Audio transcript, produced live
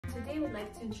quickly would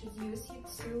like to introduce you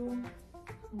to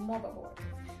Mobo board.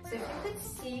 So if you could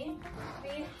see,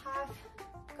 we have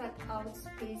cut out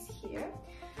space here.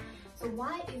 So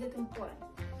why is it important?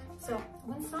 So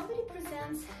when somebody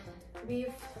presents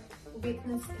with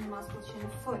weakness in musculature in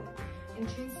the foot,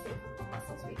 intrinsic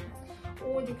muscles weakness,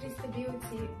 or decreased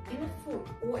stability in the foot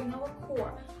or in our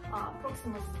core,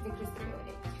 proximal decreased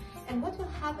stability, and what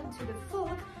will happen to the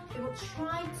foot? It will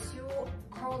try to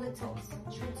curl the toes,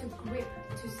 try to grip,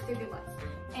 to stabilize,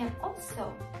 and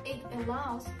also it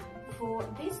allows for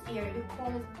this area, we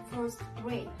call it first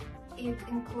ray. It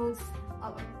includes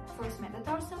our first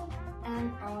metatarsal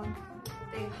and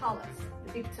the hallux,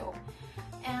 the big toe,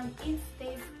 and it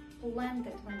stays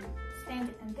planted when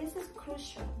standing, and this is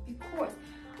crucial because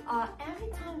every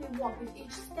time we walk, with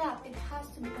each step, it has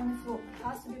to be on the floor, it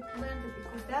has to be planted,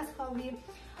 because that's how we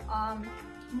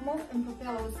move and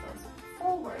propel ourselves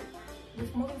forward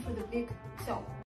with moving for the big toe.